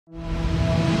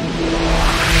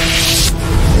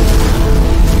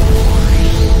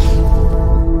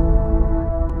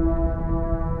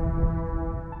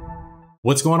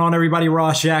What's going on, everybody?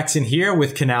 Ross Jackson here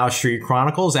with Canal Street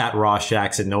Chronicles at Ross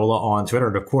Jackson Nola on Twitter,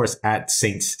 and of course at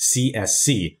Saints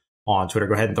CSC on Twitter.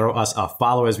 Go ahead and throw us a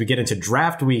follow as we get into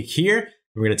draft week here.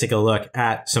 We're going to take a look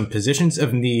at some positions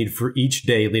of need for each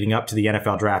day leading up to the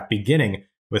NFL draft, beginning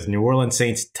with New Orleans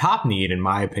Saints' top need, in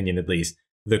my opinion at least,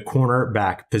 the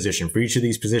cornerback position. For each of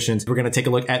these positions, we're going to take a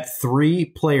look at three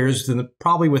players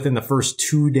probably within the first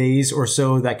 2 days or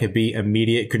so that could be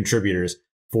immediate contributors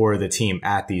for the team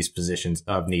at these positions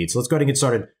of need. So let's go ahead and get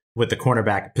started with the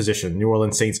cornerback position. New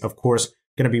Orleans Saints, of course,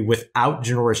 going to be without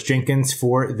Janoris Jenkins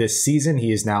for this season.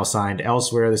 He is now signed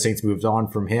elsewhere. The Saints moved on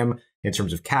from him in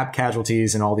terms of cap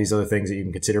casualties and all these other things that you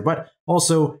can consider, but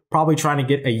also probably trying to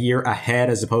get a year ahead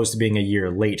as opposed to being a year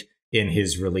late in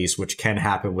his release, which can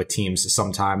happen with teams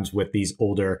sometimes with these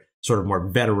older, sort of more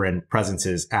veteran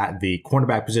presences at the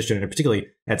cornerback position, and particularly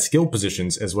at skill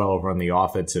positions as well over on the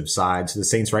offensive side. So the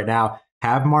Saints right now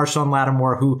have Marshon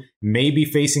Lattimore, who may be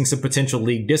facing some potential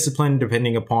league discipline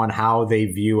depending upon how they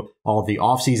view all the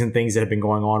offseason things that have been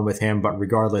going on with him. But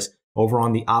regardless, over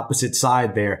on the opposite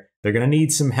side there, they're going to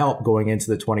need some help going into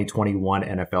the 2021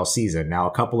 NFL season. Now,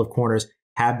 a couple of corners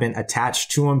have been attached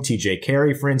to him. TJ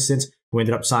Carey, for instance, who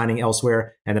ended up signing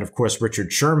elsewhere. And then, of course,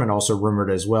 Richard Sherman also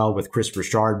rumored as well, with Chris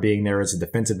Richard being there as a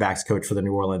defensive backs coach for the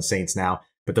New Orleans Saints now,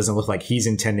 but doesn't look like he's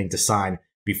intending to sign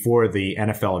before the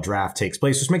NFL draft takes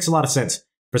place, which makes a lot of sense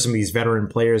for some of these veteran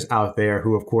players out there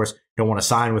who, of course, don't want to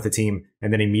sign with a team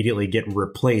and then immediately get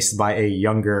replaced by a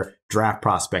younger draft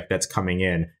prospect that's coming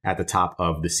in at the top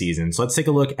of the season. So let's take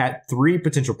a look at three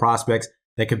potential prospects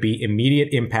that could be immediate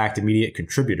impact, immediate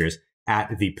contributors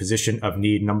at the position of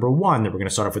need number one that we're going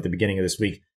to start off with at the beginning of this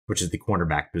week, which is the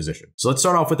cornerback position. So let's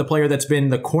start off with the player that's been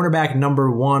the cornerback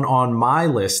number one on my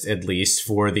list, at least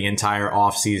for the entire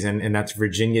offseason, and that's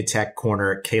Virginia Tech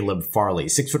corner Caleb Farley.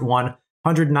 6'1",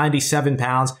 197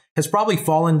 pounds, has probably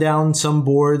fallen down some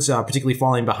boards, particularly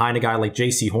falling behind a guy like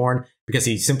J.C. Horn, because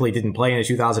he simply didn't play in the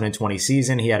 2020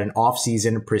 season. He had an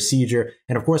off-season procedure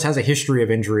and, of course, has a history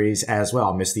of injuries as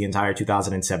well. Missed the entire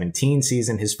 2017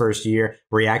 season, his first year,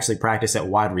 where he actually practiced at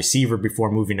wide receiver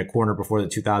before moving to corner before the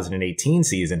 2018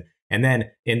 season, and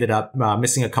then ended up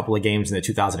missing a couple of games in the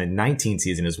 2019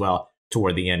 season as well,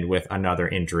 toward the end with another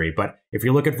injury. But if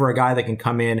you're looking for a guy that can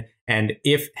come in and,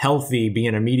 if healthy, be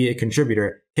an immediate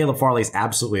contributor, Caleb Farley is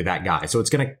absolutely that guy. So it's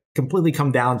going to completely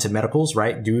come down to medicals,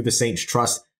 right? Do the Saints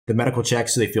trust the medical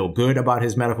checks? Do they feel good about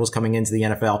his medicals coming into the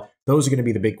NFL? Those are going to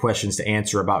be the big questions to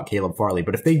answer about Caleb Farley.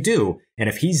 But if they do, and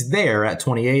if he's there at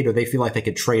 28, or they feel like they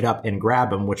could trade up and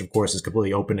grab him, which of course is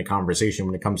completely open to conversation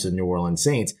when it comes to the New Orleans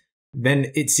Saints,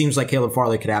 then it seems like Caleb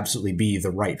Farley could absolutely be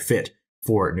the right fit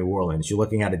for New Orleans. You're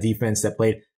looking at a defense that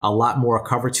played a lot more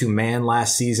cover two man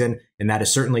last season, and that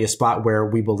is certainly a spot where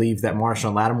we believe that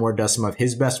Marshon Lattimore does some of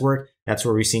his best work. That's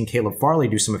where we've seen Caleb Farley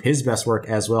do some of his best work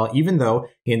as well, even though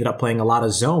he ended up playing a lot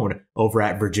of zone over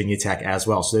at Virginia Tech as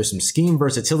well. So there's some scheme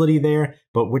versatility there,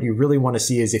 but what you really want to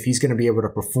see is if he's going to be able to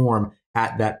perform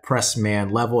at that press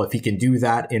man level. If he can do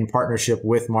that in partnership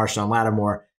with Marshon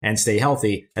Lattimore and stay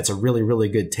healthy, that's a really, really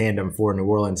good tandem for New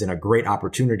Orleans and a great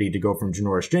opportunity to go from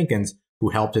Janoris Jenkins, who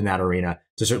helped in that arena,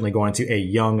 to certainly going to a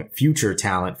young future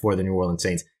talent for the New Orleans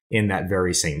Saints in that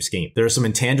very same scheme. There are some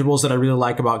intangibles that I really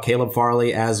like about Caleb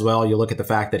Farley as well. You look at the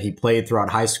fact that he played throughout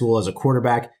high school as a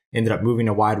quarterback, ended up moving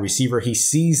to wide receiver. He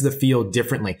sees the field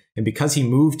differently. And because he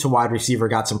moved to wide receiver,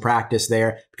 got some practice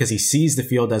there, because he sees the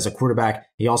field as a quarterback,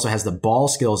 he also has the ball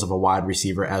skills of a wide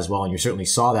receiver as well. And you certainly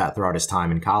saw that throughout his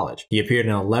time in college. He appeared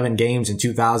in 11 games in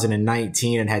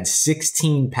 2019 and had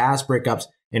 16 pass breakups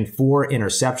and 4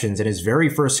 interceptions. In his very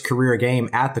first career game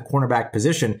at the cornerback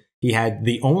position, he had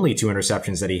the only 2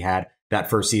 interceptions that he had that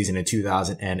first season in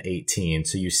 2018.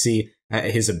 So you see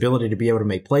his ability to be able to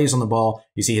make plays on the ball.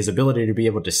 You see his ability to be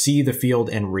able to see the field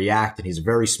and react. And he's a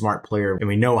very smart player. And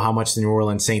we know how much the New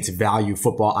Orleans Saints value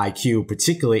football IQ,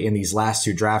 particularly in these last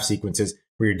 2 draft sequences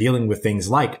where you're dealing with things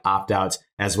like opt-outs,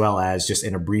 as well as just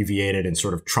an abbreviated and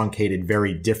sort of truncated,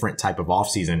 very different type of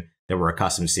offseason that we're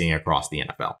accustomed to seeing across the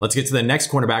NFL. Let's get to the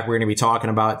next cornerback we're going to be talking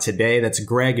about today. That's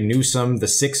Greg Newsome, the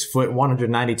 6',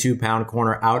 192-pound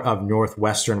corner out of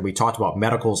Northwestern. We talked about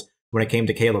medicals when it came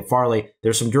to Caleb Farley.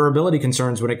 There's some durability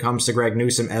concerns when it comes to Greg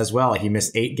Newsome as well. He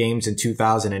missed 8 games in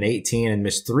 2018 and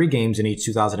missed 3 games in each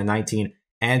 2019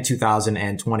 and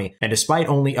 2020. And despite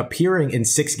only appearing in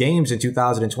 6 games in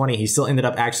 2020, he still ended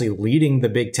up actually leading the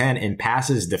Big Ten in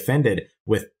passes defended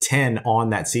with 10 on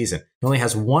that season. He only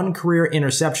has 1 career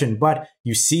interception, but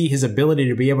you see his ability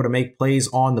to be able to make plays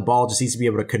on the ball. Just needs to be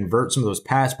able to convert some of those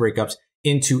pass breakups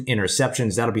into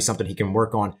interceptions. That'll be something he can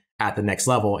work on at the next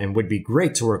level and would be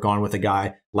great to work on with a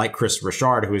guy like Chris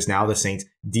Richard, who is now the Saints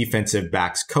defensive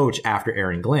backs coach after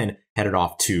Aaron Glenn headed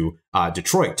off to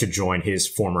Detroit to join his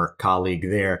former colleague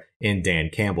there in Dan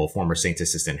Campbell, former Saints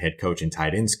assistant head coach and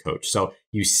tight ends coach. So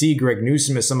you see Greg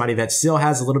Newsome as somebody that still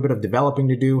has a little bit of developing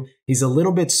to do. He's a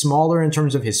little bit smaller in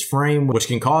terms of his frame, which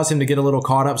can cause him to get a little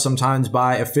caught up sometimes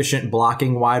by efficient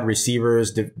blocking wide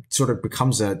receivers. It sort of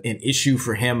becomes an issue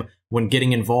for him when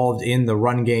getting involved in the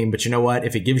run game. But you know what?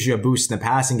 If it gives you a boost in the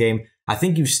passing game, I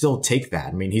think you still take that.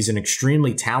 I mean, he's an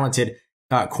extremely talented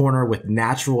corner with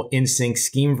natural instinct,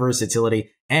 scheme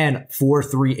versatility, and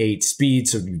 4.38 speed.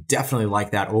 So you definitely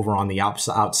like that over on the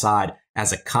outside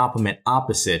as a complement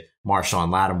opposite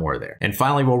Marshawn Lattimore there. And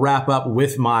finally, we'll wrap up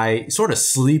with my sort of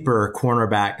sleeper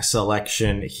cornerback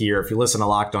selection here. If you listen to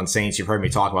Locked On Saints, you've heard me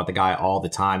talk about the guy all the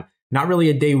time. Not really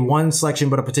a day one selection,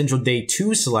 but a potential day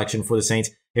two selection for the Saints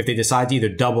if they decide to either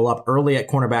double up early at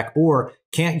cornerback or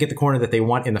can't get the corner that they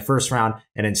want in the first round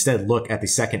and instead look at the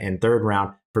second and third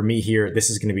round. For me here, this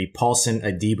is going to be Paulson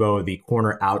Adebo, the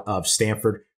corner out of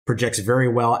Stanford. Projects very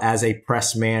well as a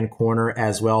press man corner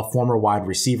as well. Former wide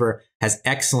receiver, has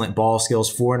excellent ball skills,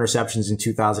 4 interceptions in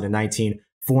 2019,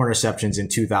 4 interceptions in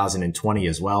 2020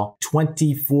 as well.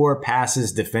 24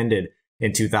 passes defended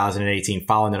in 2018,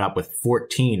 following it up with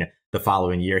 14 the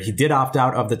following year. He did opt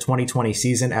out of the 2020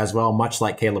 season as well, much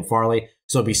like Caleb Farley.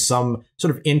 So there'll be some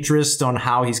sort of interest on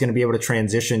how he's going to be able to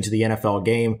transition to the NFL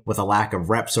game with a lack of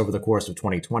reps over the course of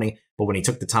 2020. But when he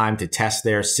took the time to test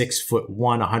there, 6'1",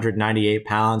 198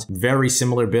 pounds, very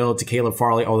similar build to Caleb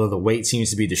Farley, although the weight seems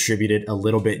to be distributed a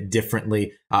little bit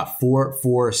differently.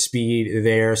 4.4 speed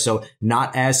there. So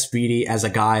not as speedy as a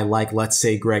guy like, let's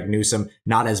say, Greg Newsome,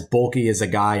 not as bulky as a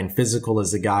guy and physical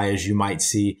as a guy as you might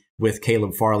see with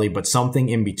Caleb Farley, but something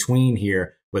in between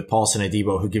here with Paulson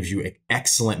Adebo, who gives you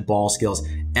excellent ball skills,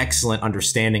 excellent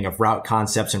understanding of route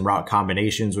concepts and route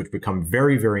combinations, which become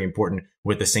very, very important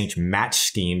with the Saints match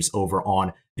schemes over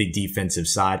on the defensive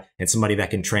side, and somebody that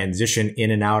can transition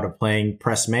in and out of playing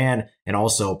press man and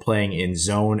also playing in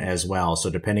zone as well.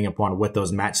 So depending upon what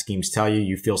those match schemes tell you,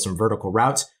 you feel some vertical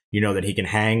routes. You know that he can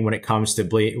hang when it comes to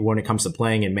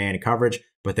playing in man coverage,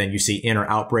 but then you see in or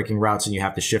out breaking routes and you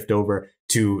have to shift over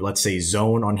to, let's say,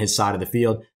 zone on his side of the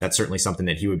field. That's certainly something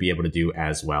that he would be able to do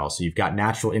as well. So you've got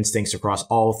natural instincts across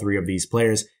all three of these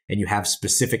players, and you have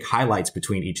specific highlights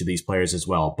between each of these players as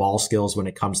well. Ball skills when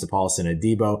it comes to Paulson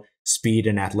Adebo, speed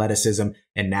and athleticism,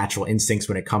 and natural instincts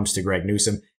when it comes to Greg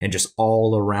Newsome, and just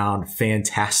all around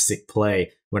fantastic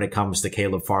play when it comes to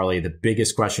Caleb Farley. The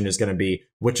biggest question is going to be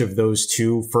which of those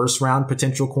two first round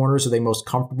potential corners are they most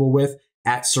comfortable with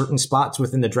at certain spots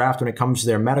within the draft when it comes to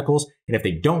their medicals. And if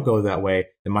they don't go that way,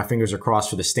 then my fingers are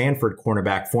crossed for the Stanford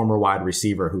cornerback, former wide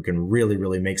receiver, who can really,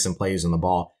 really make some plays on the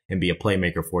ball and be a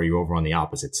playmaker for you over on the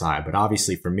opposite side. But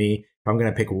obviously for me, if I'm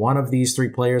going to pick one of these three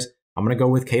players, I'm going to go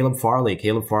with Caleb Farley.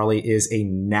 Caleb Farley is a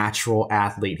natural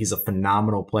athlete. He's a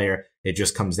phenomenal player. It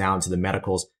just comes down to the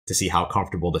medicals to see how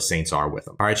comfortable the Saints are with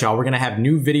him. All right, y'all, we're going to have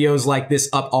new videos like this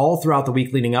up all throughout the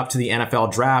week leading up to the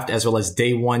NFL draft, as well as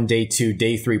day 1, day 2,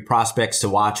 day 3 prospects to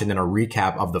watch, and then a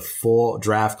recap of the full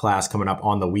draft class coming up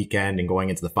on the weekend and going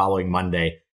into the following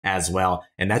Monday as well.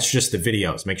 And that's just the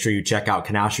videos. Make sure you check out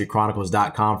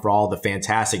CanalStreetChronicles.com for all the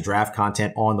fantastic draft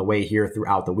content on the way here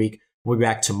throughout the week. We'll be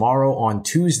back tomorrow on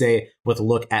Tuesday with a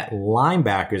look at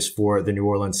linebackers for the New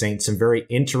Orleans Saints. Some very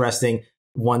interesting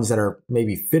ones that are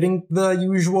maybe fitting the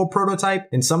usual prototype,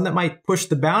 and some that might push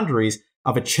the boundaries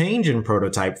of a change in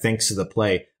prototype thanks to the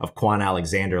play of Quan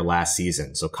Alexander last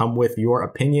season. So come with your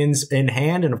opinions in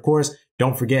hand. And of course,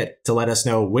 don't forget to let us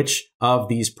know which of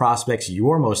these prospects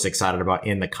you're most excited about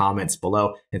in the comments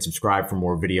below, and subscribe for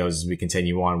more videos as we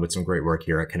continue on with some great work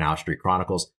here at Canal Street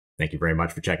Chronicles. Thank you very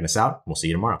much for checking us out. We'll see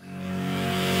you tomorrow.